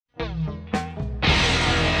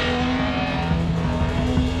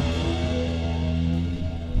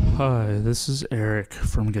Hi, this is Eric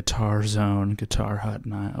from Guitar Zone, Guitar Hut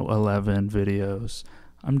 11 videos.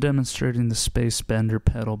 I'm demonstrating the Space Bender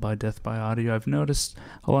pedal by Death by Audio. I've noticed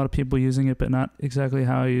a lot of people using it, but not exactly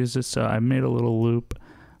how I use it, so I made a little loop.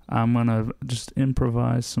 I'm gonna just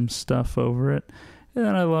improvise some stuff over it, and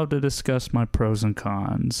then I love to discuss my pros and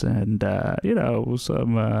cons, and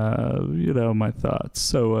some my thoughts.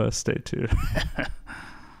 So stay tuned.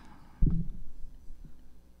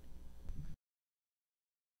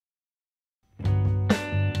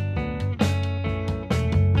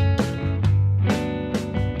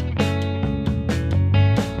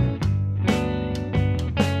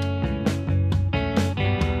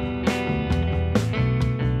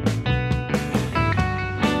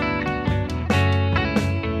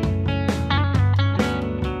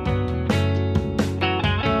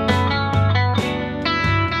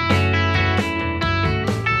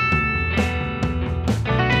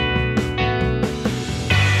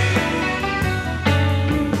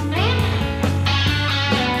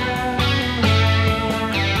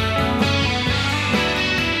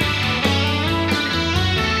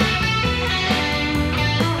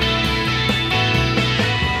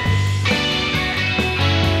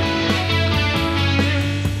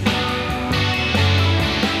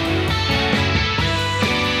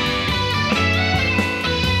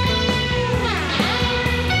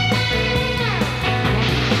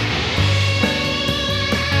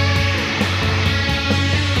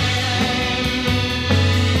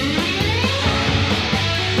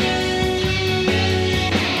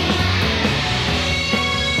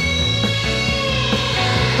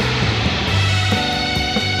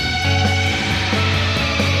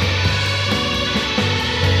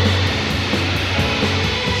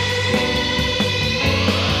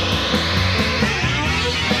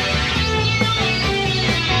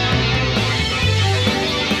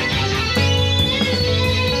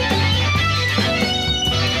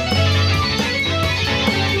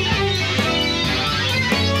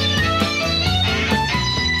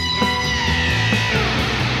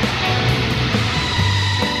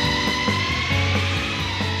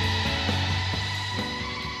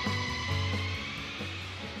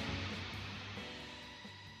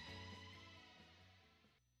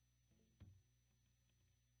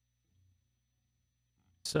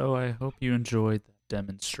 So I hope you enjoyed that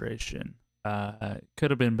demonstration. It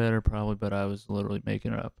could have been better probably, but I was literally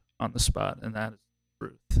making it up on the spot, and that is the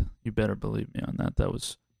truth. You better believe me on that. That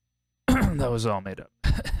was that was all made up,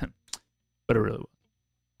 but it really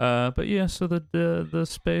was. But yeah, so the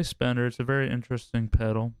Space Bender, it's a very interesting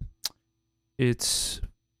pedal. It's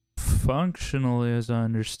functionally, as I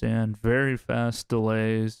understand, very fast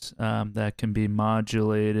delays that can be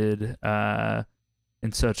modulated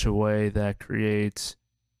in such a way that creates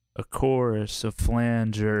a chorus, a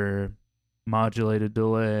flanger, modulated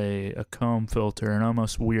delay, a comb filter, and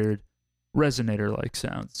almost weird resonator-like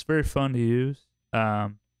sounds. It's very fun to use.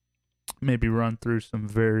 Maybe run through some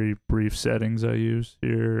very brief settings I use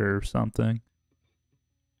here or something.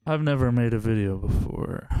 I've never made a video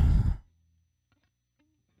before.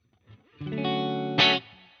 This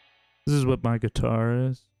is what my guitar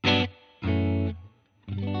is.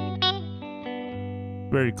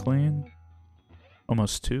 Very clean.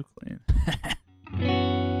 Almost too clean.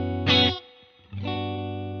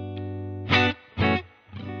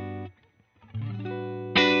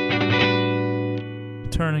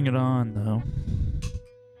 Turning it on though.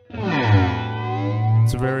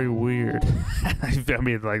 It's very weird. I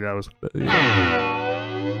mean, like that was...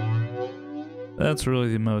 That's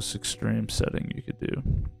really the most extreme setting you could do.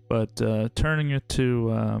 But turning it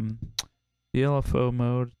to the LFO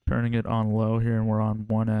mode, turning it on low here, and we're on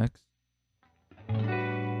 1x.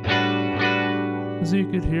 As you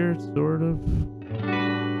could hear, it's sort of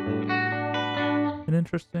an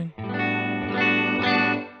interesting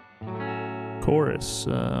chorus,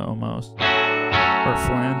 almost. Or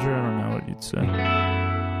flanger, I don't know what you'd say.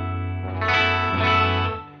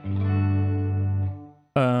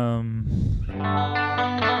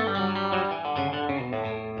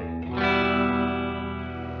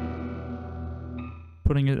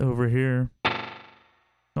 Putting it over here,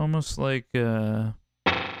 it's almost like a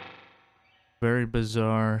very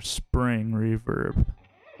bizarre spring reverb.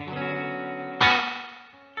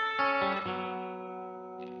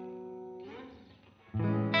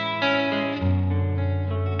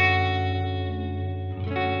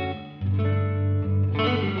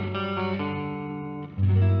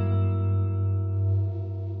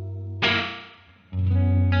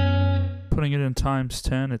 Putting it in times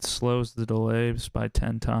 10, it slows the delays by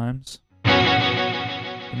 10 times.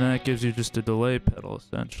 And then that gives you just a delay pedal,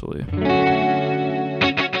 essentially.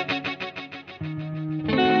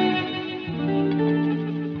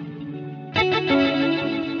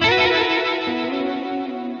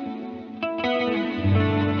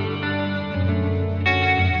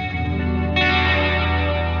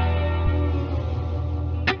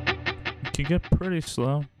 get pretty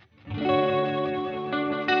slow.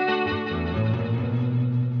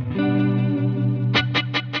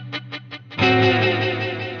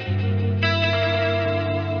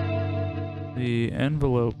 The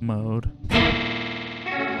envelope mode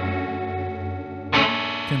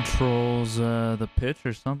controls the pitch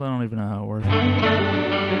or something. I don't even know how it works.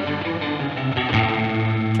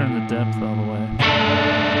 Turn the depth all the way.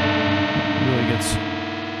 It really gets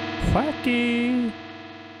wacky.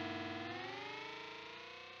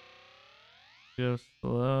 Go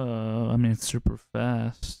slow. I mean, it's super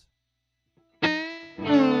fast.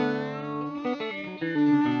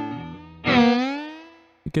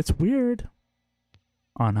 It gets weird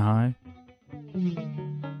on high.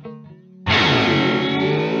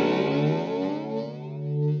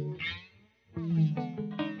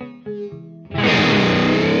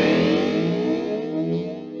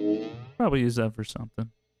 Probably use that for something.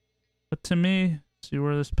 But to me, see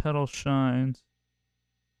where this pedal shines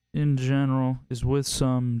in general is with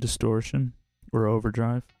some distortion or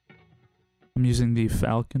overdrive. I'm using the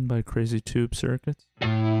Falcon by Crazy Tube Circuits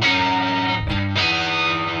to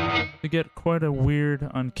get quite a weird,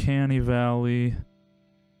 uncanny valley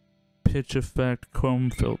pitch effect comb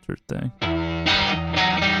filter thing.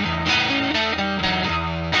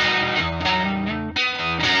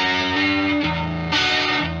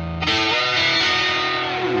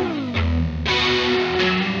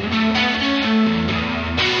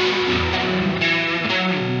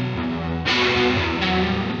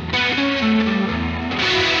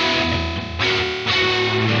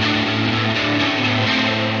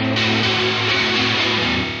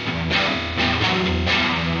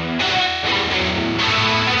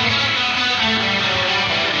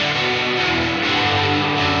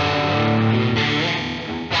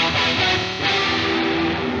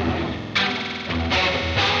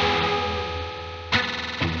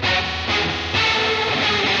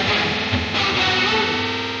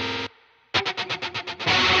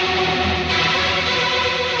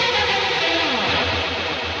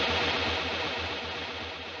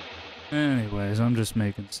 Anyways, I'm just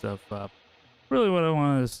making stuff up. Really what I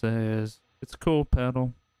wanted to say is, it's a cool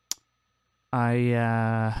pedal.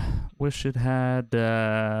 I wish it had,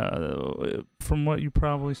 from what you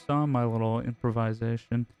probably saw in my little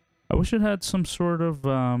improvisation, I wish it had some sort of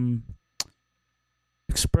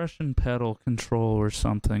expression pedal control or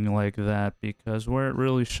something like that, because where it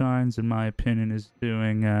really shines, in my opinion, is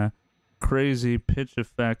doing crazy pitch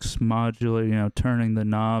effects, modulating, turning the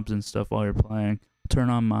knobs and stuff while you're playing. Turn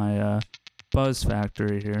on my buzz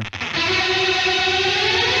factory here.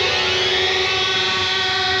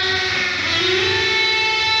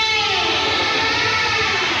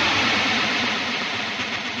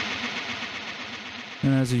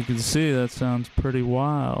 And as you can see, that sounds pretty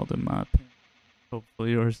wild in my opinion.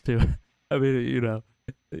 Hopefully yours too. I mean,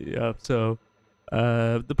 yeah, so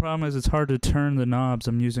the problem is it's hard to turn the knobs.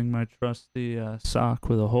 I'm using my trusty sock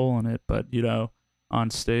with a hole in it, but on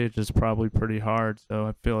stage it's probably pretty hard, so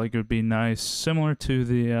I feel like it would be nice, similar to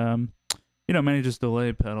the many just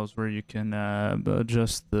delay pedals where you can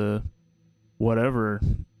adjust the whatever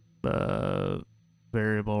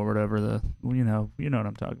variable or whatever, the you know what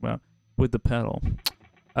I'm talking about with the pedal.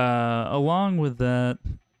 Along with that,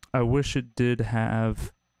 I wish it did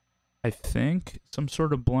have, I think, some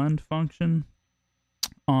sort of blend function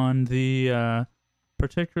on the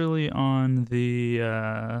particularly on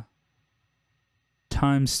the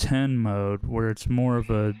times 10 mode, where it's more of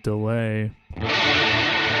a delay.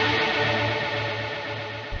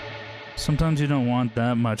 Sometimes you don't want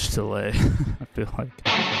that much delay. I feel like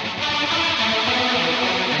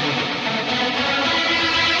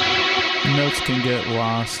notes can get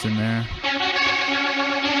lost in there.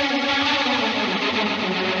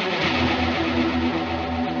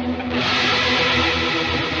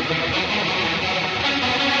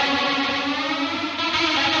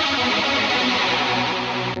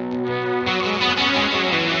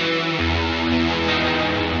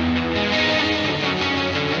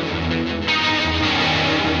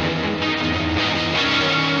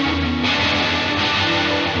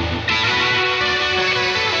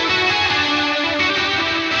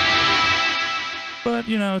 But,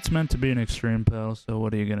 it's meant to be an extreme pedal, so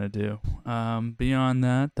what are you going to do? Beyond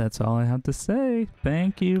that, that's all I have to say.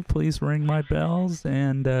 Thank you. Please ring my bells,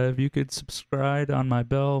 and if you could subscribe on my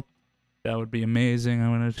bell, that would be amazing.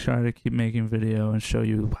 I'm going to try to keep making video and show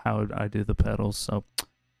you how I do the pedals, so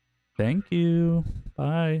thank you.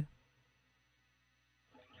 Bye.